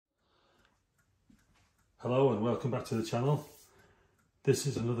Hello and welcome back to the channel. This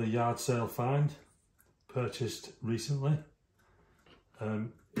is another yard sale find purchased recently.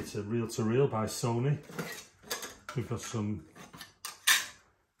 It's a reel-to-reel by Sony. We've got some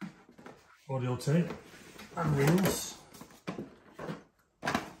audio tape and reels.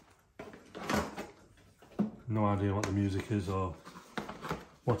 No idea what the music is or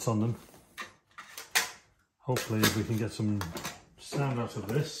what's on them. Hopefully if we can get some sound out of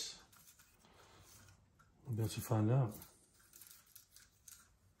this, we'll be able to find out.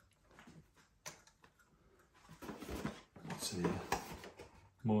 Let's see here.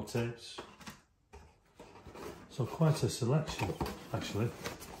 More tapes. So quite a selection actually.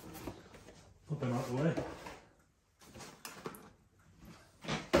 Put them out of the way.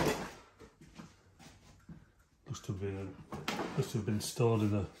 Must have been stored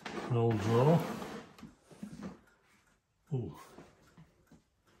in an old drawer. Ooh.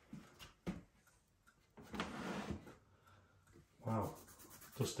 Wow,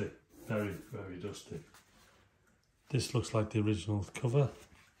 dusty, very, very dusty. This looks like the original cover.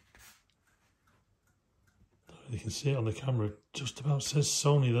 You can see it on the camera, it just about says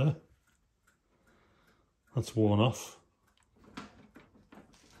Sony there. That's worn off.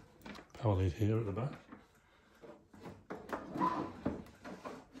 Power lead here at the back.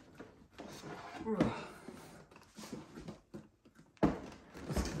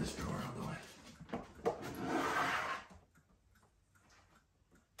 Let's get this drawer out of the way.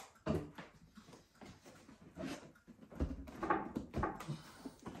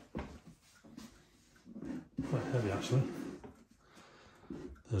 Quite heavy actually.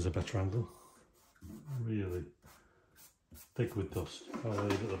 There's a better angle. Really thick with dust. Power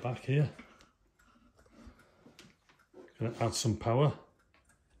lead at the back here. Going to add some power.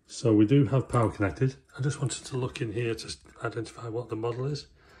 So we do have power connected. I just wanted to look in here to identify what the model is.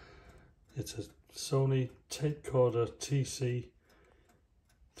 It's a Sony Tapecorder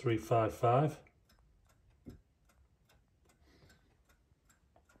TC355.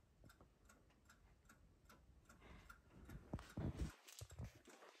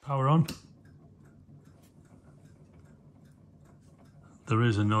 Power on. There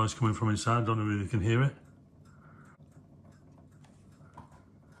is a noise coming from inside, don't know if you can hear it.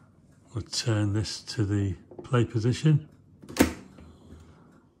 We'll turn this to the play position.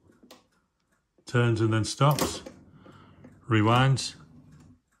 Turns and then stops. Rewinds.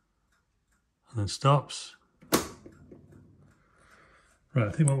 And then stops. Right,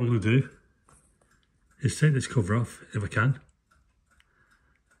 I think what we're going to do is take this cover off, if I can.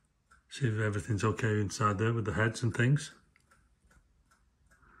 See if everything's okay inside there with the heads and things.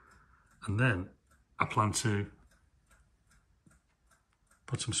 And then I plan to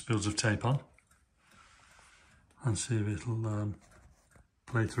put some spools of tape on and see if it'll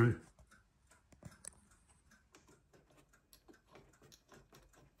play through.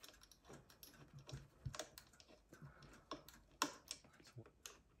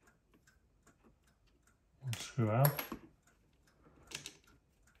 One screw out.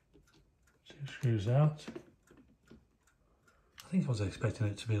 Two screws out. I think I was expecting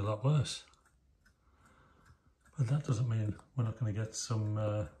it to be a lot worse. But that doesn't mean we're not going to get some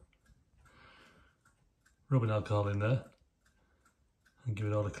rubbing alcohol in there and give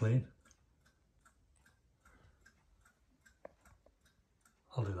it all a clean.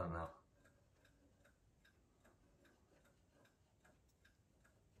 I'll do that now.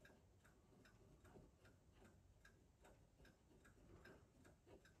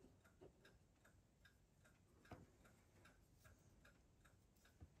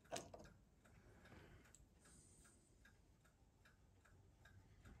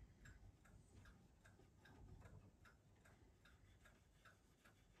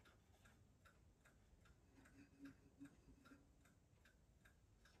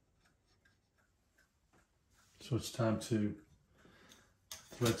 So it's time to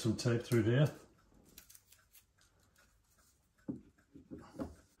thread some tape through here.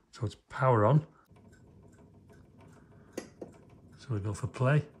 So it's power on. So we go for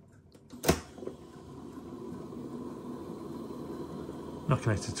play. Not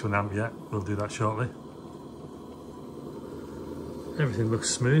connected to an amp yet, we'll do that shortly. Everything looks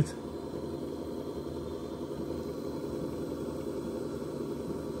smooth.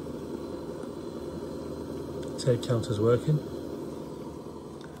 Tape counter's working.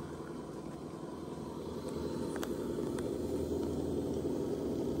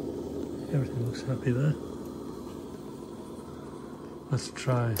 Everything looks happy there. Let's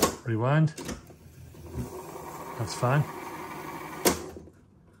try rewind. That's fine.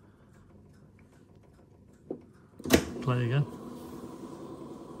 Play again.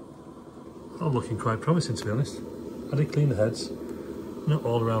 all looking quite promising, to be honest. I did clean the heads, not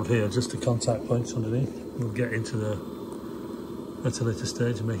all around here, just the contact points underneath. We'll get into the at a later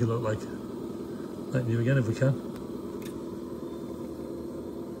stage and make it look like new again if we can.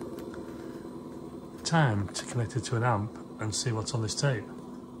 Time to connect it to an amp and see what's on this tape.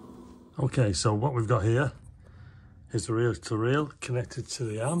 Okay, so what we've got here is the reel-to-reel connected to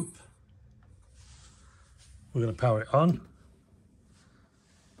the amp. We're going to power it on.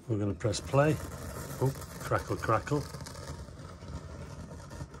 We're going to press play. Oh, crackle, crackle.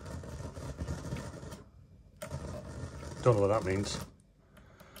 Don't know what that means.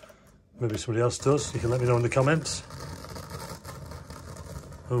 Maybe somebody else does. You can let me know in the comments.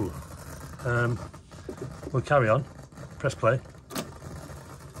 Oh, we'll carry on. Press play.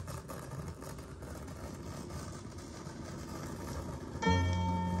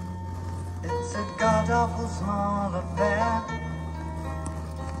 It's a god-awful small affair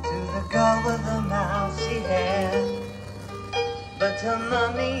to the girl with the mousy hair, but her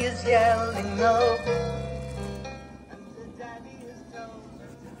mummy is yelling no, and her daddy has told her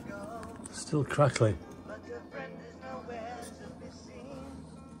to go. Still crackly. But her friend is nowhere to be seen.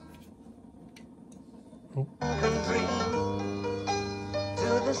 Oh. Can dream to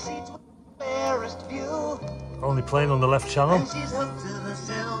the seats with the fairest view, Only playing on the left channel. and she's hooked to the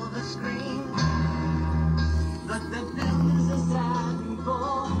silver screen. But the film is a sad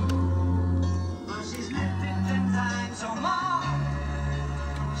bore, for she's lived it 10 times or more.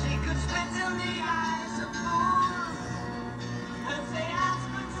 She could spit in the eyes of fools as they ask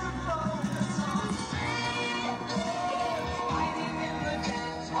her to focus on waiting in the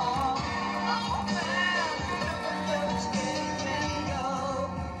dance hall. Oh man, which game can go?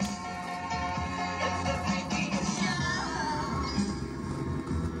 It's the freakiest show.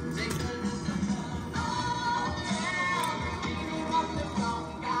 Take a listen. Oh man, beating up the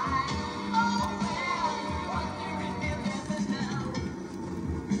wrong guy. Oh man, wondering if this is now.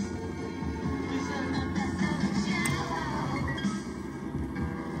 Listen the best of the show.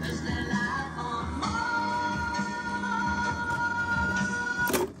 Is there life on Mars?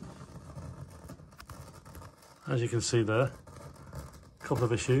 As you can see there, a couple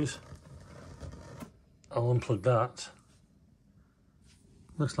of issues. I'll unplug that.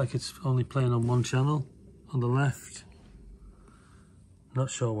 Looks like it's only playing on one channel, on the left. Not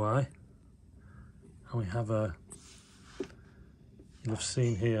sure why. And we have you'll have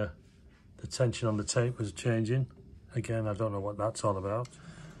seen here, the tension on the tape was changing. Again, I don't know what that's all about.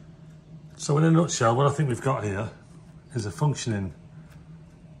 So in a nutshell, what I think we've got here is a functioning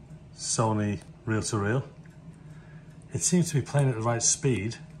Sony reel-to-reel. It seems to be playing at the right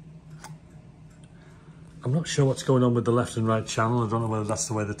speed. I'm not sure what's going on with the left and right channel. I don't know whether that's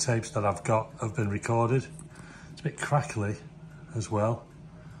the way the tapes that I've got have been recorded. It's a bit crackly as well,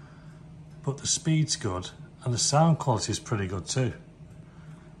 but the speed's good and the sound quality is pretty good too.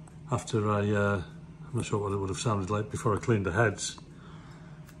 After I'm not sure what it would have sounded like before I cleaned the heads,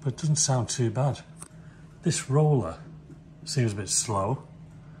 but it doesn't sound too bad. This roller seems a bit slow.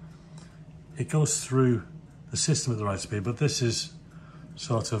 It goes through the system at the right speed, but this is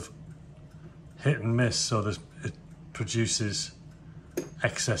sort of hit and miss, so it produces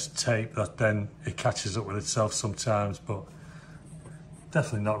excess tape that then it catches up with itself sometimes, but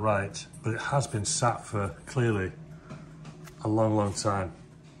definitely not right. But it has been sat for clearly a long time.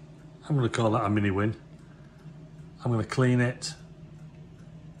 I'm going to call that a mini win. I'm going to clean it,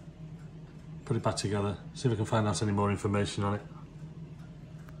 put it back together, see if I can find out any more information on it,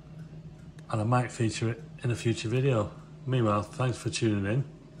 and I might feature it in a future video. Meanwhile, thanks for tuning in, and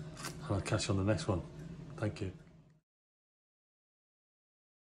I'll catch you on the next one. Thank you.